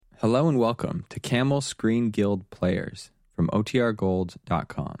Hello and welcome to Camel Screen Guild Players from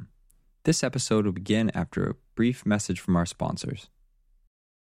OTRGold.com. This episode will begin after a brief message from our sponsors.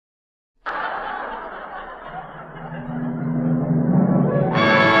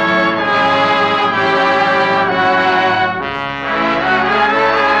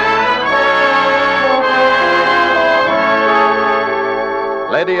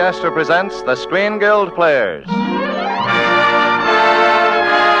 Lady Esther presents the Screen Guild Players.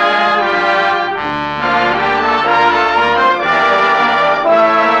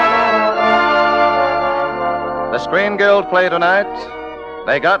 The Screen Guild play tonight,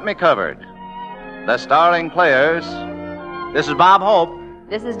 They Got Me Covered. The starring players... This is Bob Hope.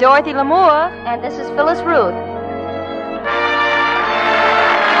 This is Dorothy Lamour. And this is Phyllis Ruth.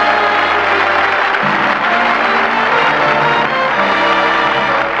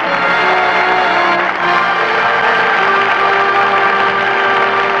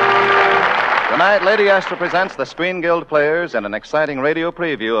 Tonight, Lady Esther presents the Screen Guild Players in an exciting radio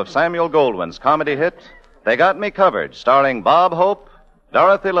preview of Samuel Goldwyn's comedy hit, They Got Me Covered, starring Bob Hope,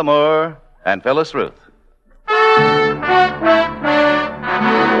 Dorothy Lamour, and Phyllis Ruth.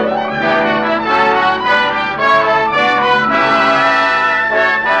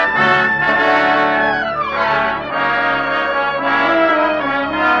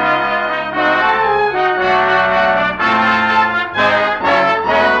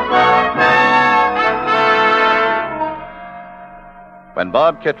 When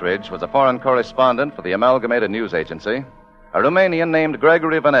Bob Kittredge was a foreign correspondent for the Amalgamated News Agency, a Romanian named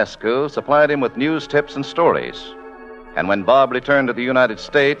Gregory Vanescu supplied him with news tips and stories. And when Bob returned to the United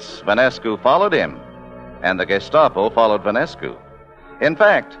States, Vanescu followed him, and the Gestapo followed Vanescu. In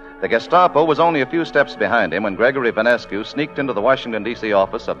fact, the Gestapo was only a few steps behind him when Gregory Vanescu sneaked into the Washington, D.C.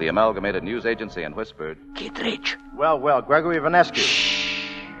 office of the Amalgamated News Agency and whispered, Kittredge. Well, Gregory Vanescu.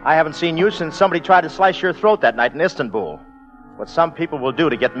 I haven't seen you since somebody tried to slice your throat that night in Istanbul. What some people will do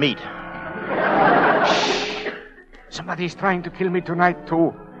to get meat. Somebody's trying to kill me tonight,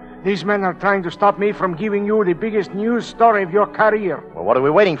 too. These men are trying to stop me from giving you the biggest news story of your career. Well, what are we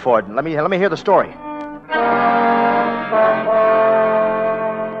waiting for? Let me hear the story.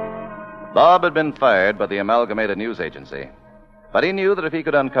 Bob had been fired by the Amalgamated News Agency. But he knew that if he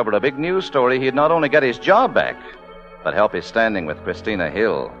could uncover a big news story, he'd not only get his job back, but help his standing with Christina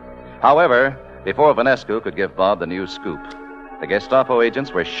Hill. However, before Vanescu could give Bob the news scoop, the Gestapo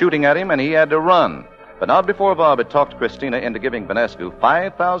agents were shooting at him, and he had to run. But not before Bob had talked Christina into giving Vanescu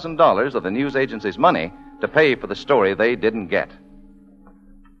 $5,000 of the news agency's money to pay for the story they didn't get.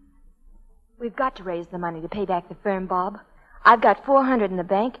 We've got to raise the money to pay back the firm, Bob. I've got $400 in the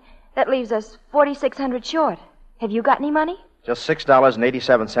bank. That leaves us $4,600 short. Have you got any money? Just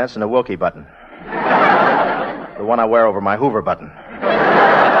 $6.87 and a Wilkie button. The one I wear over my Hoover button.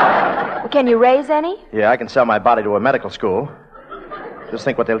 Well, can you raise any? Yeah, I can sell my body to a medical school. Just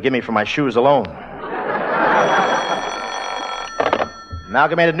think what they'll give me for my shoes alone.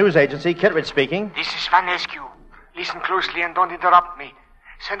 Amalgamated News Agency, Kittredge speaking. This is Vanescu. Listen closely and don't interrupt me.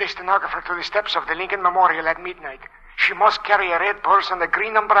 Send a stenographer to the steps of the Lincoln Memorial at midnight. She must carry a red purse and a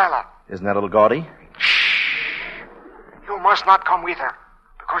green umbrella. Isn't that a little gaudy? Shh. You must not come with her.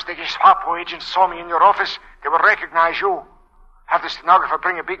 Because the Gestapo agents saw me in your office, they will recognize you. Have the stenographer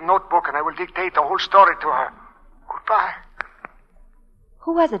bring a big notebook and I will dictate the whole story to her. Goodbye.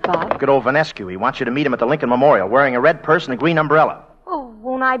 Who was it, Bob? Good old Vanescu. He wants you to meet him at the Lincoln Memorial wearing a red purse and a green umbrella. Oh,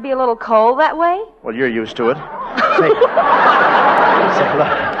 won't I be a little cold that way? Well, you're used to it. Say,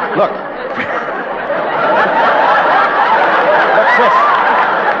 look. Chris.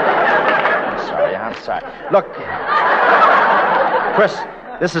 I'm sorry. Look, Chris,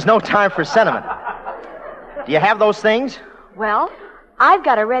 this is no time for sentiment. Do you have those things? Well, I've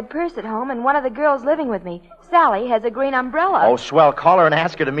got a red purse at home, and one of the girls living with me, Sally, has a green umbrella. Oh, swell. Call her and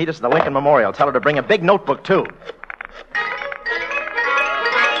ask her to meet us at the Lincoln Memorial. Tell her to bring a big notebook, too.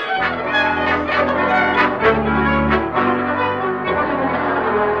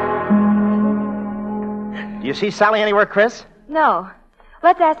 Do you see Sally anywhere, Chris? No.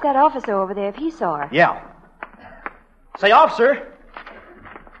 Let's ask that officer over there if he saw her. Yeah. Say, officer.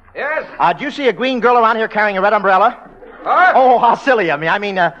 Yes? Do you see a green girl around here carrying a red umbrella? What? Oh, how silly of me. I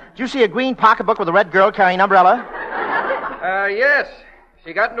mean, do you see a green pocketbook with a red girl carrying an umbrella? Yes.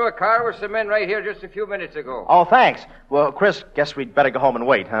 She got into a car with some men right here just a few minutes ago. Oh, thanks. Well, Chris, guess we'd better go home and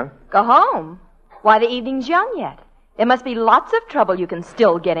wait, huh? Go home? Why, the evening's young yet. There must be lots of trouble you can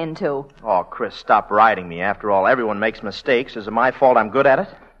still get into. Oh, Chris, stop riding me. After all, everyone makes mistakes. Is it my fault I'm good at it?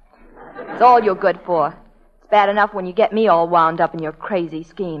 It's all you're good for. It's bad enough when you get me all wound up in your crazy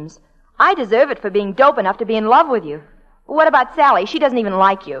schemes. I deserve it for being dope enough to be in love with you. What about Sally? She doesn't even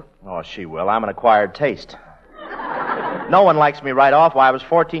like you. Oh, she will. I'm an acquired taste. No one likes me right off. Why, I was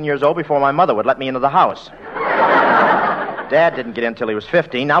 14 years old before my mother would let me into the house. Dad didn't get in till he was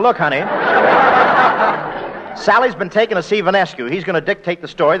 15. Now, look, honey. Sally's been taken to see Vanescu. He's going to dictate the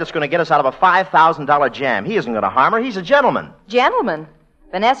story that's going to get us out of a $5,000 jam. He isn't going to harm her. He's a gentleman. Gentleman?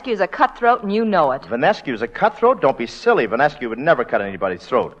 Vanescu's a cutthroat, and you know it. Vanescu's a cutthroat? Don't be silly. Vanescu would never cut anybody's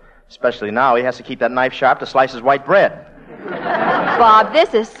throat. Especially now, he has to keep that knife sharp to slice his white bread. Bob,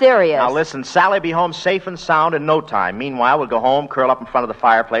 this is serious. Now, listen, Sally will be home safe and sound in no time. Meanwhile, we'll go home, curl up in front of the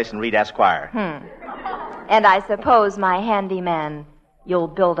fireplace, and read Esquire. And I suppose, my handyman, you'll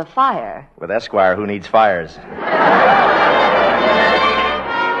build a fire. With Esquire, who needs fires?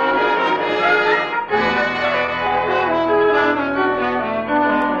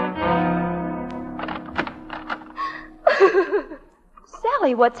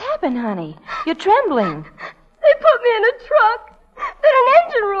 Sally, what's happened, honey? You're trembling. They put me in a truck. In an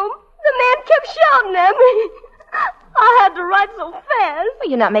engine room. The man kept shouting at me. I had to ride so fast. Well,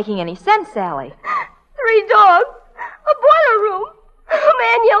 you're not making any sense, Sally. 3 dogs. A boiler room. A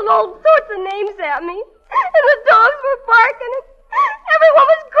man yelled all sorts of names at me. And the dogs were barking. And everyone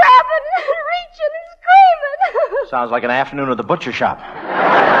was grabbing and reaching and screaming. Sounds like an afternoon at the butcher shop.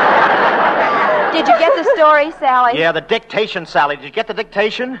 Did you get the story, Sally? Yeah, the dictation, Sally. Did you get the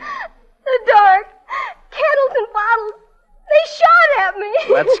dictation? The dark. Kettles and bottles. They shot at me.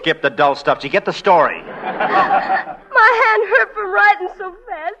 Let's skip the dull stuff. Did you get the story? My hand hurt from riding so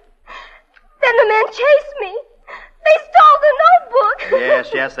fast. Then the men chased me. They stole the notebook.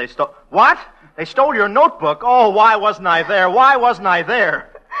 Yes, they stole... What? They stole your notebook? Oh, why wasn't I there? Why wasn't I there?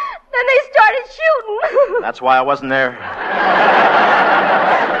 Then they started shooting. That's why I wasn't there.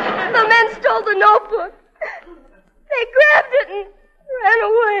 The men stole the notebook. They grabbed it and ran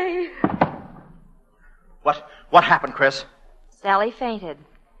away. What happened, Chris? Sally fainted.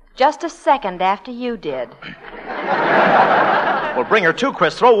 Just a second after you did. Well, bring her to,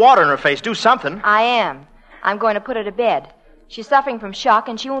 Chris. Throw water in her face. Do something. I am. I'm going to put her to bed. She's suffering from shock,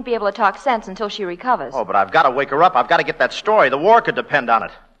 and she won't be able to talk sense until she recovers. Oh, but I've got to wake her up. I've got to get that story. The war could depend on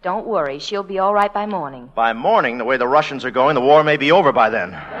it. Don't worry. She'll be all right by morning. By morning, the way the Russians are going, the war may be over by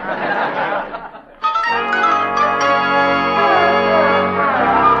then.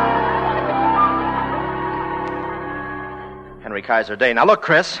 Henry Kaiser Day. Now, look,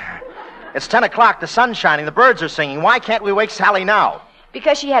 Chris. It's 10 o'clock. The sun's shining. The birds are singing. Why can't we wake Sally now?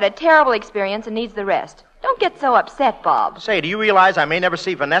 Because she had a terrible experience and needs the rest. Don't get so upset, Bob. Say, do you realize I may never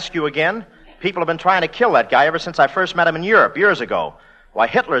see Vanescu again? People have been trying to kill that guy ever since I first met him in Europe years ago. Why,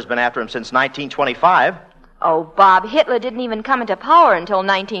 Hitler's been after him since 1925. Oh, Bob, Hitler didn't even come into power until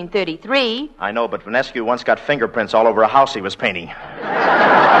 1933. I know, but Vanescu once got fingerprints all over a house he was painting.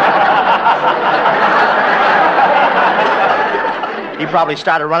 He probably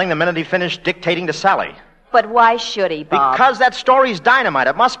started running the minute he finished dictating to Sally. But why should he, Bob? Because that story's dynamite.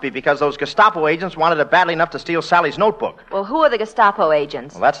 It must be, because those Gestapo agents wanted it badly enough to steal Sally's notebook. Well, who are the Gestapo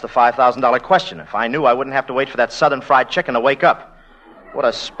agents? Well, that's the $5,000 question. If I knew, I wouldn't have to wait for that Southern Fried Chicken to wake up. What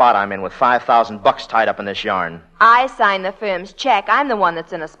a spot I'm in with $5,000 tied up in this yarn. I signed the firm's check. I'm the one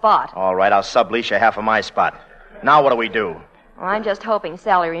that's in a spot. All right, I'll sublease you half of my spot. Now what do we do? Well, I'm just hoping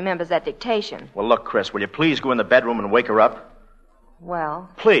Sally remembers that dictation. Well, look, Chris, will you please go in the bedroom and wake her up? Well?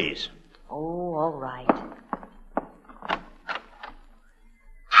 Please. Oh, all right.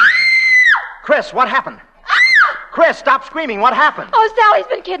 Chris, what happened? Chris, stop screaming. What happened? Oh, Sally's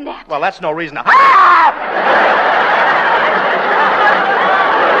been kidnapped. Well, that's no reason to... Are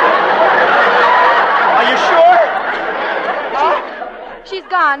you sure? She's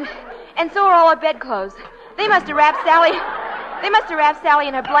gone. And so are all her bedclothes. They must have wrapped Sally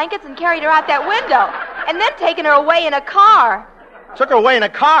in her blankets and carried her out that window. And then taken her away in a car. Took her away in a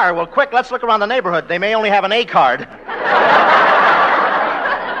car? Well, quick, let's look around the neighborhood. They may only have an A card.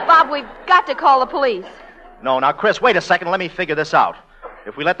 Bob, we've got to call the police. No, now, Chris, wait a second. Let me figure this out.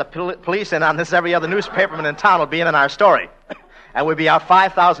 If we let the police in on this, every other newspaperman in town will be in our story. And we'll be out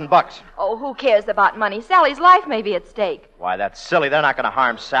 $5,000. Oh, who cares about money? Sally's life may be at stake. Why, that's silly. They're not going to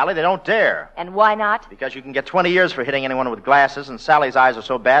harm Sally. They don't dare. And why not? Because you can get 20 years for hitting anyone with glasses, and Sally's eyes are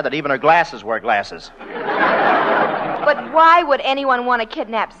so bad that even her glasses wear glasses. But why would anyone want to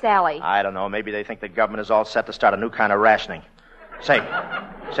kidnap Sally? I don't know. Maybe they think the government is all set to start a new kind of rationing. Say,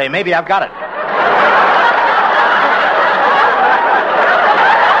 maybe I've got it.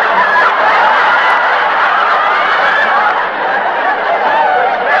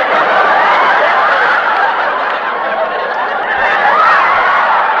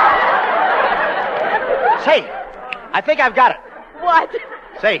 Say, I think I've got it. What?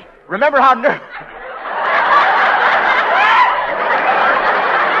 Say, remember how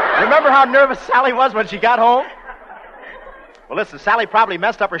Remember how nervous Sally was when she got home? Well, listen, Sally probably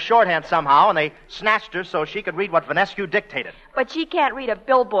messed up her shorthand somehow, and they snatched her so she could read what Vanescu dictated. But she can't read a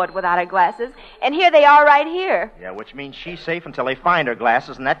billboard without her glasses, and here they are right here. Yeah, which means she's safe until they find her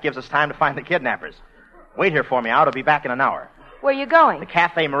glasses, and that gives us time to find the kidnappers. Wait here for me. I'll be back in an hour. Where are you going? The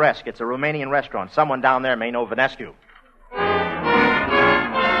Cafe Moresque. It's a Romanian restaurant. Someone down there may know Vanescu.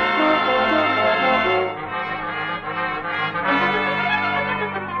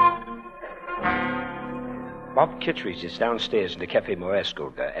 Bob Kittredge is downstairs in the Cafe Moresque,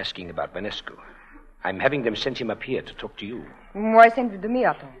 asking about Vanescu. I'm having them send him up here to talk to you. Why send it to me,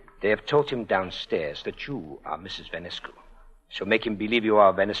 Otto? They have told him downstairs that you are Mrs. Vanescu. So make him believe you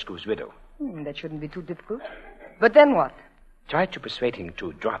are Vanescu's widow. That shouldn't be too difficult. But then what? Try to persuade him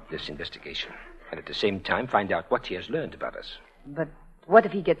to drop this investigation, and at the same time find out what he has learned about us. But what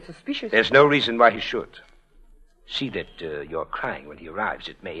if he gets suspicious? There's no reason why he should. See that you're crying when he arrives.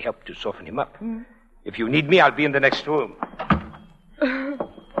 It may help to soften him up. If you need me, I'll be in the next room.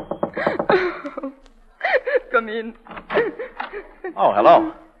 Come in. Oh,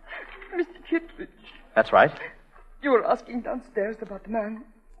 hello. Mr. Kittredge, That's right. you were asking downstairs about the man.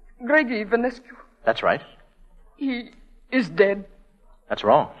 Gregory Vanescu. That's right. He is dead. That's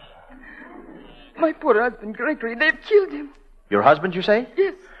wrong. My poor husband, Gregory, they've killed him. Your husband, you say?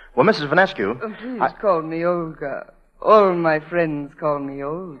 Yes. Well, Mrs. Vanescu... Please call me Olga. All my friends call me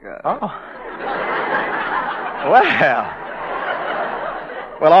Olga. Oh.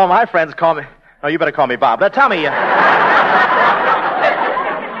 Well, all my friends call me... Oh, you better call me Bob. Tell me,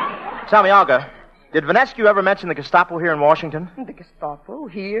 Olga, did Vanescu ever mention the Gestapo here in Washington? The Gestapo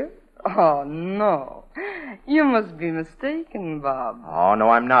here? Oh, no. You must be mistaken, Bob. Oh, no,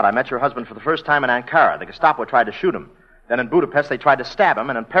 I'm not. I met your husband for the first time in Ankara. The Gestapo tried to shoot him. Then in Budapest, they tried to stab him,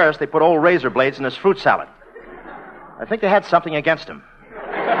 and in Paris, they put old razor blades in his fruit salad. I think they had something against him.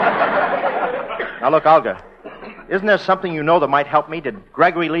 Now, look, Olga, isn't there something you know that might help me? Did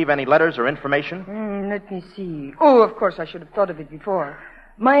Gregory leave any letters or information? Let me see. Oh, of course, I should have thought of it before.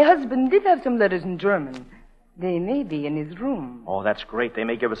 My husband did have some letters in German. They may be in his room. Oh, that's great. They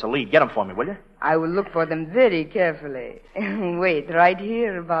may give us a lead. Get them for me, will you? I will look for them very carefully. Wait, right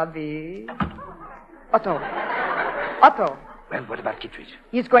here, Bobby. Otto. Well, what about Kittredge?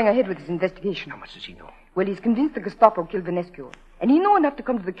 He's going ahead with his investigation. How much does he know? Well, he's convinced the Gestapo killed Vanescu. And he know enough to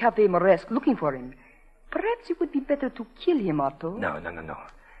come to the Cafe Moresque looking for him. Perhaps it would be better to kill him, Otto. No.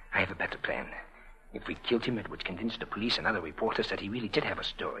 I have a better plan. If we killed him, it would convince the police and other reporters that he really did have a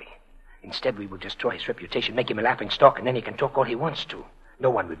story. Instead, we will destroy his reputation, make him a laughing stock, and then he can talk all he wants to. No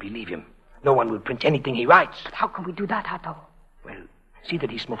one will believe him. No one will print anything he writes. But how can we do that, Otto? Well, see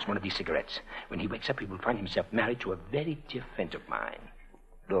that he smokes one of these cigarettes. When he wakes up, he will find himself married to a very dear friend of mine,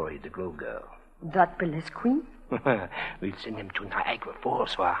 Glory the Glow Girl. That burlesque queen? We'll send him to Niagara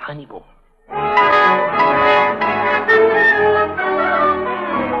Falls for a honeymoon.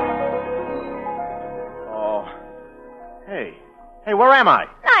 Oh. Hey, where am I?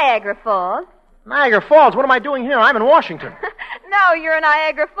 Niagara Falls. Niagara Falls? What am I doing here? I'm in Washington. No, you're in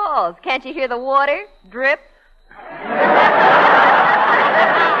Niagara Falls. Can't you hear the water drip?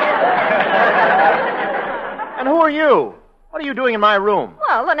 And who are you? What are you doing in my room?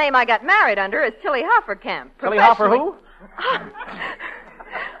 Well, the name I got married under is Tilly Hofferkamp. Tilly Hoffer who?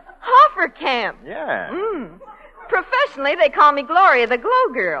 Hofferkamp. Yeah. Professionally, they call me Gloria the Glow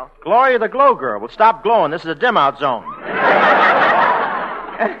Girl. Gloria the Glow Girl. Well, stop glowing. This is a dim-out zone.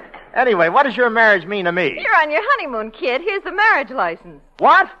 Anyway, what does your marriage mean to me? You're on your honeymoon, kid. Here's the marriage license.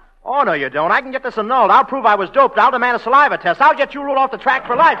 What? Oh, no, you don't. I can get this annulled. I'll prove I was doped. I'll demand a saliva test. I'll get you ruled off the track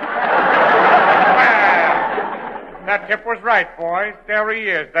for life. That tip was right, boys. There he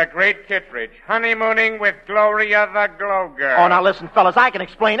is, the great Kittredge, honeymooning with Gloria the Glow Girl. Oh, now listen, fellas, I can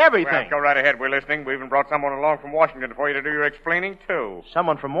explain everything. Well, go right ahead. We're listening. We even brought someone along from Washington for you to do your explaining, too.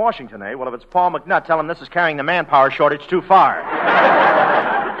 Someone from Washington, eh? Well, if it's Paul McNutt, tell him this is carrying the manpower shortage too far.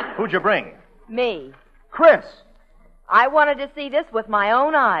 Who'd you bring? Me. Chris. I wanted to see this with my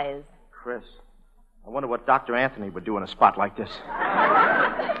own eyes. Chris. I wonder what Dr. Anthony would do in a spot like this.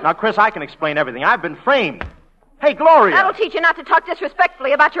 Now, Chris, I can explain everything. I've been framed. Hey, Gloria. That'll teach you not to talk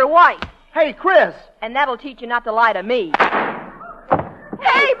disrespectfully about your wife. Hey, Chris. And that'll teach you not to lie to me.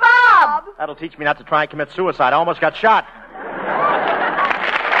 Hey, Bob! That'll teach me not to try and commit suicide. I almost got shot.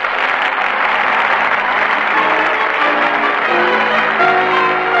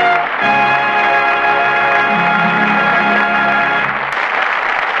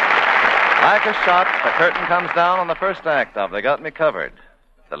 Like a shot, the curtain comes down on the first act of They Got Me Covered,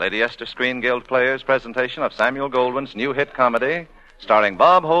 the Lady Esther Screen Guild Players' presentation of Samuel Goldwyn's new hit comedy, starring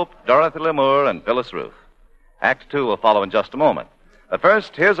Bob Hope, Dorothy Lamour, and Phyllis Ruth. Act 2 will follow in just a moment. But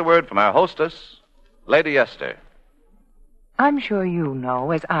first, here's a word from our hostess, Lady Esther. I'm sure you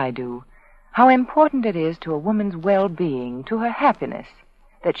know, as I do, how important it is to a woman's well-being, to her happiness,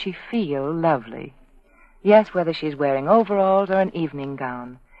 that she feel lovely. Yes, whether she's wearing overalls or an evening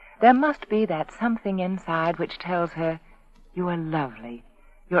gown, there must be that something inside which tells her, you are lovely.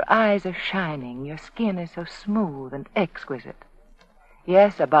 Your eyes are shining. Your skin is so smooth and exquisite.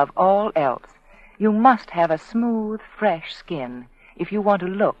 Yes, above all else, you must have a smooth, fresh skin if you want to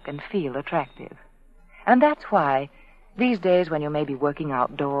look and feel attractive. And that's why, these days when you may be working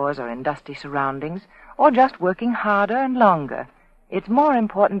outdoors or in dusty surroundings, or just working harder and longer, it's more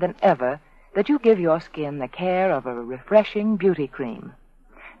important than ever that you give your skin the care of a refreshing beauty cream.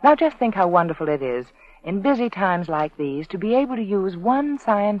 Now just think how wonderful it is, in busy times like these, to be able to use one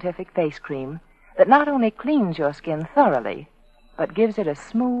scientific face cream that not only cleans your skin thoroughly, but gives it a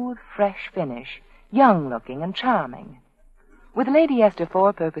smooth, fresh finish, young-looking and charming. With Lady Esther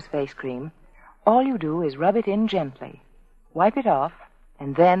Four-Purpose Face Cream, all you do is rub it in gently, wipe it off,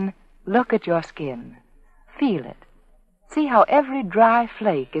 and then look at your skin. Feel it. See how every dry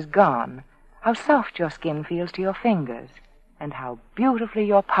flake is gone, how soft your skin feels to your fingers, and how beautifully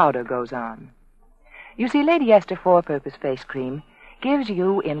your powder goes on. You see, Lady Esther Four-Purpose Face Cream gives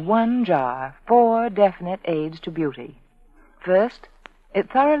you in one jar 4 definite aids to beauty. First,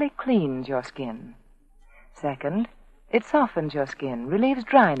 it thoroughly cleans your skin. Second, it softens your skin, relieves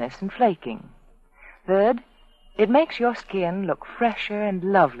dryness and flaking. Third, it makes your skin look fresher and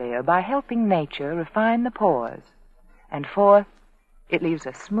lovelier by helping nature refine the pores. And fourth, it leaves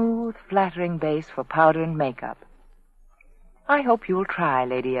a smooth, flattering base for powder and makeup. I hope you'll try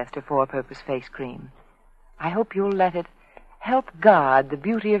Lady Esther Four-Purpose Face Cream. I hope you'll let it help guard the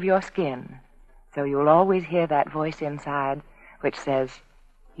beauty of your skin, so you'll always hear that voice inside which says,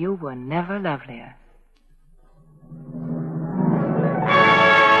 you were never lovelier.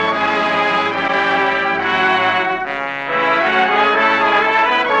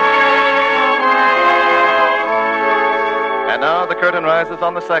 And now the curtain rises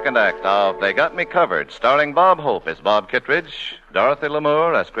on the second act of They Got Me Covered, starring Bob Hope as Bob Kittredge, Dorothy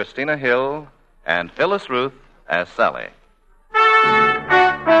Lamour as Christina Hill, and Phyllis Ruth as Sally.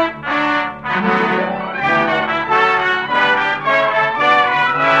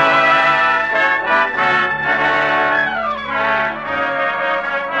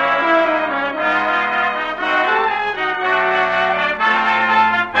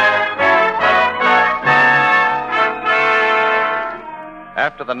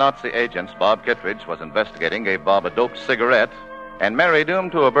 After the Nazi agents Bob Kittredge was investigating gave Bob a doped cigarette and married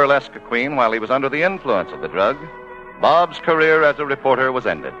him to a burlesque queen while he was under the influence of the drug, Bob's career as a reporter was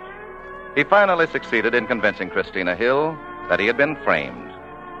ended. He finally succeeded in convincing Christina Hill that he had been framed,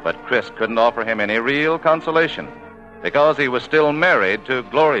 but Chris couldn't offer him any real consolation because he was still married to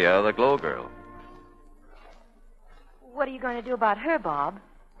Gloria, the Glow Girl. What are you going to do about her, Bob?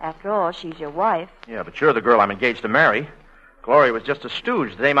 After all, she's your wife. Yeah, but you're the girl I'm engaged to marry. Gloria was just a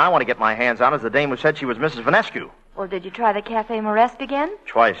stooge. The dame I want to get my hands on is the dame who said she was Mrs. Vanescu. Well, did you try the Cafe Moresque again?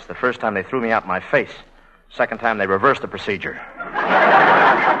 Twice. The first time they threw me out in my face. Second time they reversed the procedure.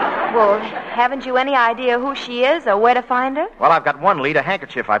 Well, haven't you any idea who she is or where to find her? Well, I've got one lead, a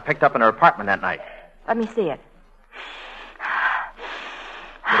handkerchief I picked up in her apartment that night. Let me see it.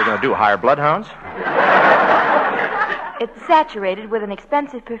 What are you going to do, hire bloodhounds? It's saturated with an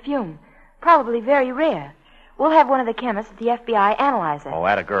expensive perfume, probably very rare. We'll have one of the chemists at the FBI analyze it. Oh,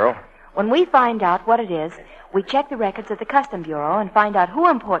 atta girl. When we find out what it is, we check the records at the Customs Bureau and find out who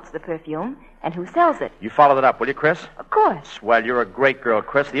imports the perfume and who sells it. You follow that up, will you, Chris? Of course. Well, you're a great girl,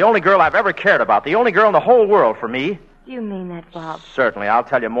 Chris. The only girl I've ever cared about. The only girl in the whole world for me. Do you mean that, Bob? Certainly. I'll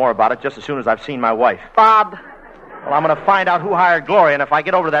tell you more about it just as soon as I've seen my wife. Bob. Well, I'm going to find out who hired Gloria, and if I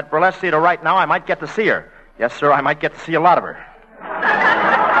get over to that burlesque theater right now, I might get to see her. Yes, sir, I might get to see a lot of her.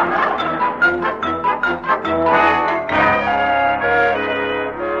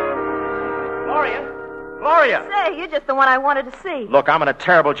 Gloria! Say, you're just the one I wanted to see. Look, I'm in a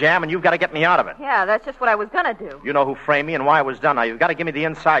terrible jam, and you've got to get me out of it. Yeah, that's just what I was going to do. You know who framed me and why it was done. Now, you've got to give me the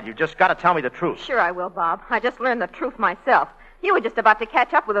inside. You've just got to tell me the truth. Sure I will, Bob. I just learned the truth myself. You were just about to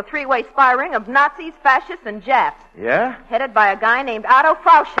catch up with a 3-way spy ring of Nazis, fascists, and Japs. Yeah? Headed by a guy named Otto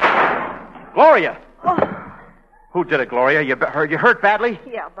Frauschen. Gloria! Oh. Who did it, Gloria? You hurt badly?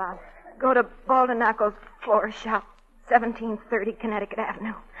 Yeah, Bob. Go to Baldinaco's florist shop, 1730 Connecticut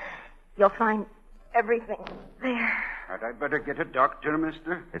Avenue. You'll find everything there. Had I better get a doctor,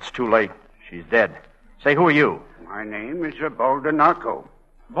 mister? It's too late. She's dead. Say, who are you? My name is Baldinaco.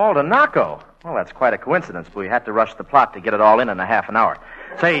 Baldinaco? Well, that's quite a coincidence, but we had to rush the plot to get it all in a half an hour.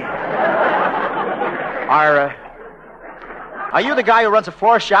 Say, Are you the guy who runs a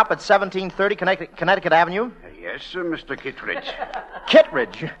floor shop at 1730 Connecticut Avenue? Yes, sir, Mr. Kittredge.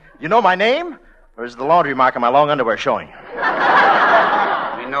 Kittredge? You know my name? Or is the laundry mark on my long underwear showing?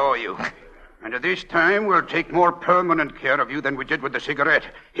 We know you. And at this time, we'll take more permanent care of you than we did with the cigarette.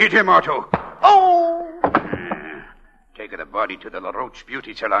 Hit him, Otto. Oh! Take the body to the LaRoche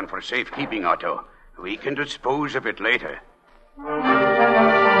Beauty Salon for safekeeping, Otto. We can dispose of it later.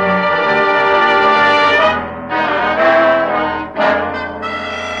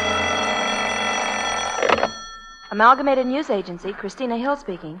 Amalgamated News Agency, Christina Hill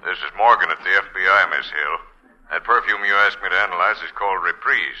speaking. This is Morgan at the FBI, Miss Hill. That perfume you asked me to analyze is called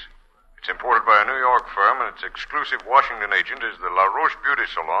Reprise. It's imported by a New York firm, and its exclusive Washington agent is the LaRoche Beauty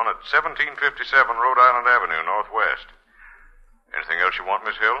Salon at 1757 Rhode Island Avenue, Northwest. Anything else you want,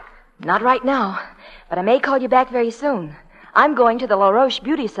 Miss Hill? Not right now, but I may call you back very soon. I'm going to the LaRoche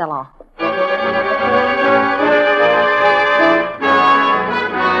Beauty Salon.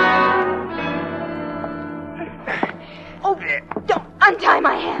 Oh, don't untie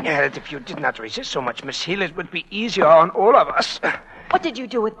my hand. Yeah, if you did not resist so much, Miss Hill, it would be easier on all of us. What did you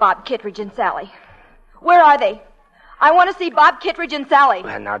do with Bob Kittredge and Sally? Where are they? I want to see Bob Kittredge and Sally.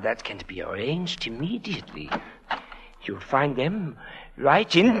 Well, now that can be arranged immediately. You'll find them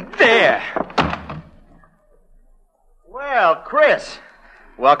right in there. Well, Chris,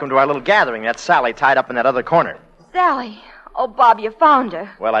 welcome to our little gathering. That's Sally tied up in that other corner. Sally? Oh, Bob, you found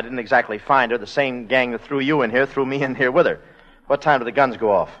her. Well, I didn't exactly find her. The same gang that threw you in here threw me in here with her. What time did the guns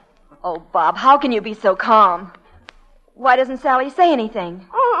go off? Oh, Bob, how can you be so calm? Why doesn't Sally say anything?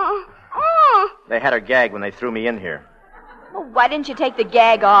 They had her gagged when they threw me in here. Well, why didn't you take the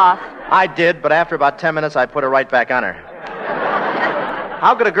gag off? I did, but after about 10 minutes, I put her right back on her.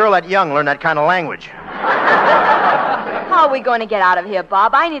 How could a girl that young learn that kind of language? How are we going to get out of here,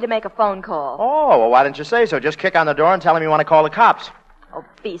 Bob? I need to make a phone call. Oh, well, why didn't you say so? Just kick on the door and tell him you want to call the cops. Oh,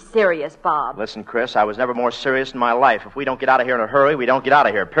 be serious, Bob. Listen, Chris, I was never more serious in my life. If we don't get out of here in a hurry, we don't get out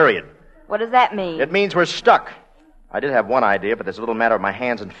of here, period. What does that mean? It means we're stuck. I did have one idea, but there's a little matter of my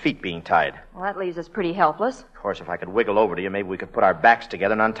hands and feet being tied. Well, that leaves us pretty helpless. Of course, if I could wiggle over to you, maybe we could put our backs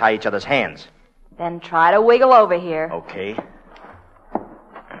together and untie each other's hands. Then try to wiggle over here. Okay.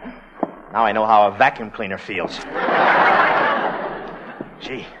 Now I know how a vacuum cleaner feels.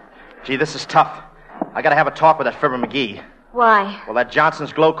 Gee, this is tough. I gotta have a talk with that Fibber McGee. Why? Well, that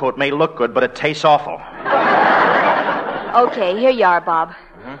Johnson's Glow Coat may look good, but it tastes awful. Okay, here you are, Bob.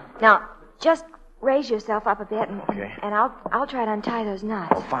 Mm-hmm. Now, just raise yourself up a bit, and I'll try to untie those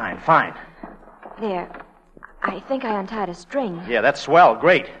knots. Oh, fine. There. I think I untied a string. Yeah, that's swell.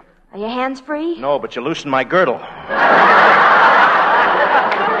 Great. Are your hands free? No, but you loosened my girdle.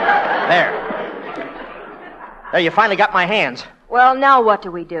 There, you finally got my hands. Well, now what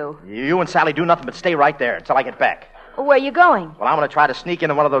do we do? You and Sally do nothing but stay right there until I get back. Where are you going? Well, I'm going to try to sneak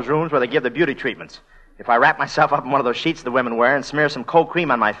into one of those rooms where they give the beauty treatments. If I wrap myself up in one of those sheets the women wear and smear some cold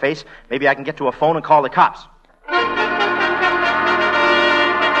cream on my face, maybe I can get to a phone and call the cops.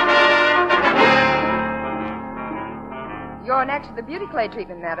 You're next to the beauty clay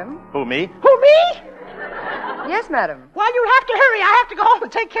treatment, madam. Who, me? Who, me? Yes, madam. Well, you'll have to hurry. I have to go home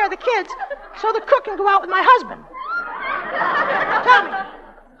and take care of the kids so the cook can go out with my husband. Tell me,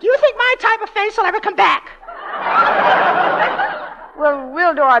 do you think my type of face will ever come back? Well,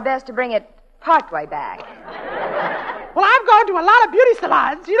 we'll do our best to bring it partway back. Well, I've gone to a lot of beauty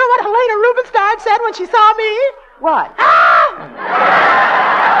salons. You know what Helena Rubinstein said when she saw me? What?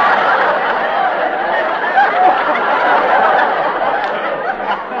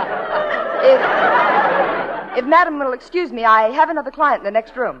 If madam will excuse me, I have another client in the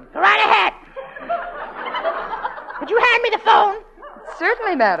next room. Go right ahead. Would you hand me the phone?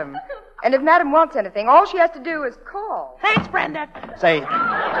 Certainly, madam. And if madam wants anything, all she has to do is call. Thanks, Brenda. Say,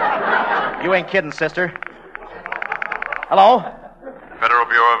 you ain't kidding, sister. Hello? Federal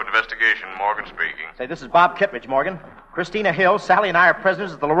Bureau of Investigation, Morgan speaking. Say, this is Bob Kittredge, Morgan. Christina Hill, Sally, and I are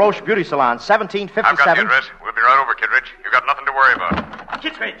prisoners at the LaRoche Beauty Salon, 1757. I've got the address. We'll be right over, Kittredge. You got nothing to worry about.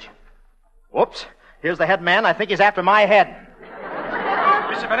 Kittredge! Whoops. Here's the head man. I think he's after my head.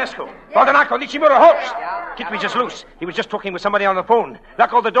 Mr. Vanesco. Baldanaco, Nishimura, halt! Kittredge is loose. He was just talking with somebody on the phone.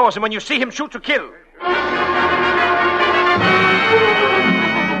 Lock all the doors, and when you see him, shoot to kill.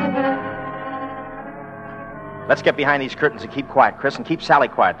 Let's get behind these curtains and keep quiet, Chris, and keep Sally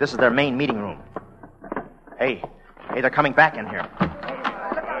quiet. This is their main meeting room. Hey, they're coming back in here.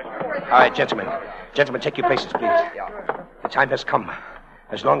 All right, gentlemen. Gentlemen, take your places, please. The time has come.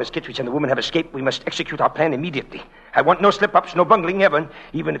 As long as Kittredge and the woman have escaped, we must execute our plan immediately. I want no slip-ups, no bungling ever,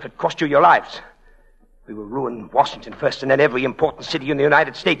 even if it cost you your lives. We will ruin Washington first and then every important city in the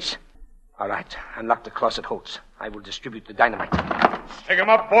United States. All right. Unlock the closet Holtz. I will distribute the dynamite. Stick 'em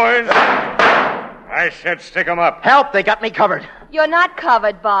up, boys. I said stick 'em up. Help! They got me covered. You're not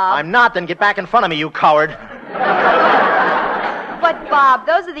covered, Bob. I'm not. Then get back in front of me, you coward. But, Bob,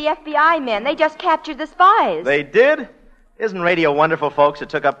 those are the FBI men. They just captured the spies. They did? Isn't radio wonderful, folks? It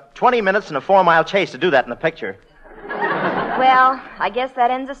took up 20 minutes and a 4-mile chase to do that in the picture. Well, I guess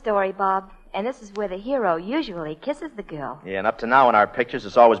that ends the story, Bob. And this is where the hero usually kisses the girl. Yeah, and up to now in our pictures,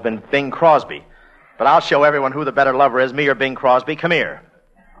 it's always been Bing Crosby. But I'll show everyone who the better lover is, me or Bing Crosby. Come here.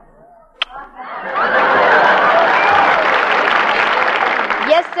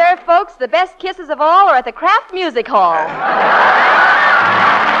 Yes, sir, folks, the best kisses of all are at the Kraft Music Hall.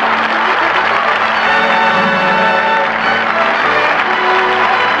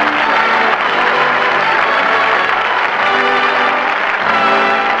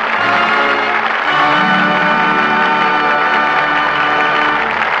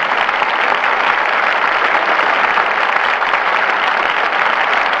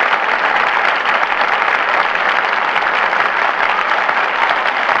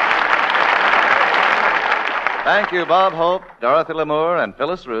 Thank you, Bob Hope, Dorothy Lamour, and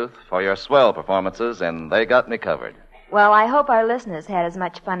Phyllis Ruth for your swell performances in They Got Me Covered. Well, I hope our listeners had as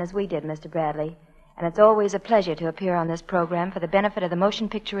much fun as we did, Mr. Bradley. And it's always a pleasure to appear on this program for the benefit of the Motion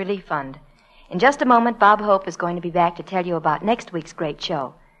Picture Relief Fund. In just a moment, Bob Hope is going to be back to tell you about next week's great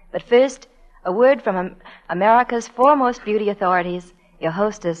show. But first, a word from America's foremost beauty authorities, your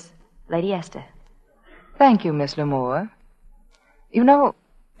hostess, Lady Esther. Thank you, Miss Lamour. You know,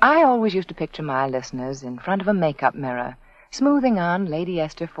 I always used to picture my listeners in front of a makeup mirror, smoothing on Lady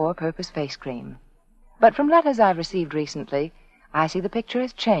Esther four-purpose face cream. But from letters I've received recently, I see the picture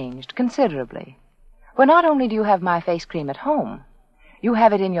has changed considerably. For not only do you have my face cream at home, you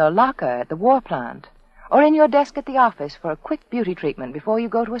have it in your locker at the war plant, or in your desk at the office for a quick beauty treatment before you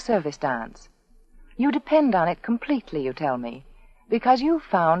go to a service dance. You depend on it completely, you tell me, because you've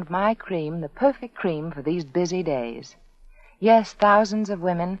found my cream the perfect cream for these busy days. Yes, thousands of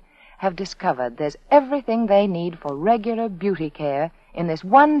women have discovered there's everything they need for regular beauty care in this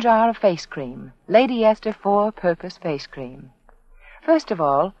one jar of face cream, Lady Esther four-purpose face cream. First of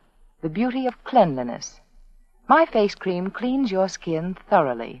all, the beauty of cleanliness. My face cream cleans your skin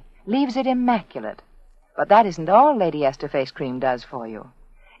thoroughly, leaves it immaculate. But that isn't all Lady Esther face cream does for you.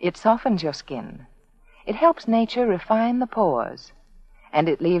 It softens your skin. It helps nature refine the pores. And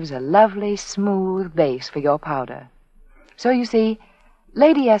it leaves a lovely, smooth base for your powder. So you see,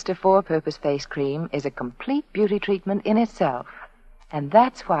 Lady Esther four-purpose face cream is a complete beauty treatment in itself. And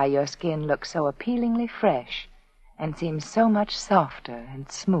that's why your skin looks so appealingly fresh and seems so much softer and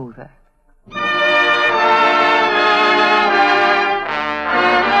smoother.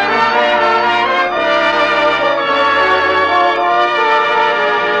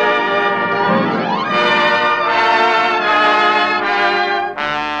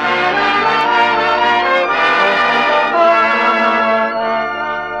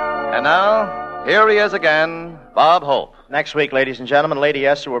 And now, here he is again, Bob Hope. Next week, ladies and gentlemen, Lady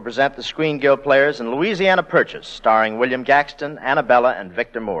Esther will present the Screen Guild Players in Louisiana Purchase, starring William Gaxton, Annabella, and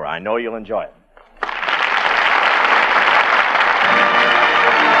Victor Moore. I know you'll enjoy it.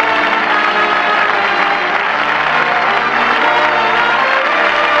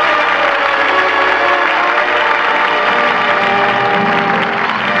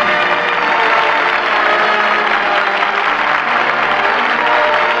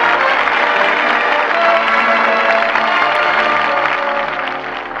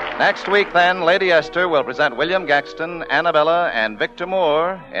 Next week, then, Lady Esther will present William Gaxton, Annabella, and Victor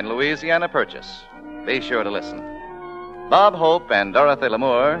Moore in Louisiana Purchase. Be sure to listen. Bob Hope and Dorothy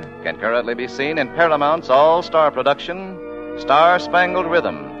Lamour can currently be seen in Paramount's all-star production, Star Spangled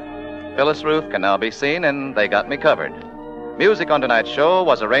Rhythm. Phyllis Ruth can now be seen in They Got Me Covered. Music on tonight's show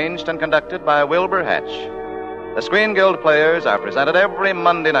was arranged and conducted by Wilbur Hatch. The Screen Guild Players are presented every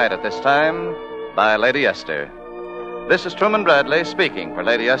Monday night at this time by Lady Esther. This is Truman Bradley speaking for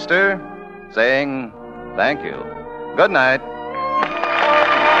Lady Esther, saying thank you. Good night.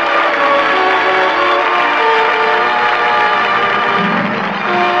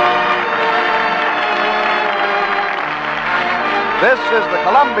 This is the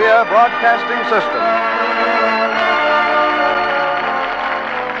Columbia Broadcasting System.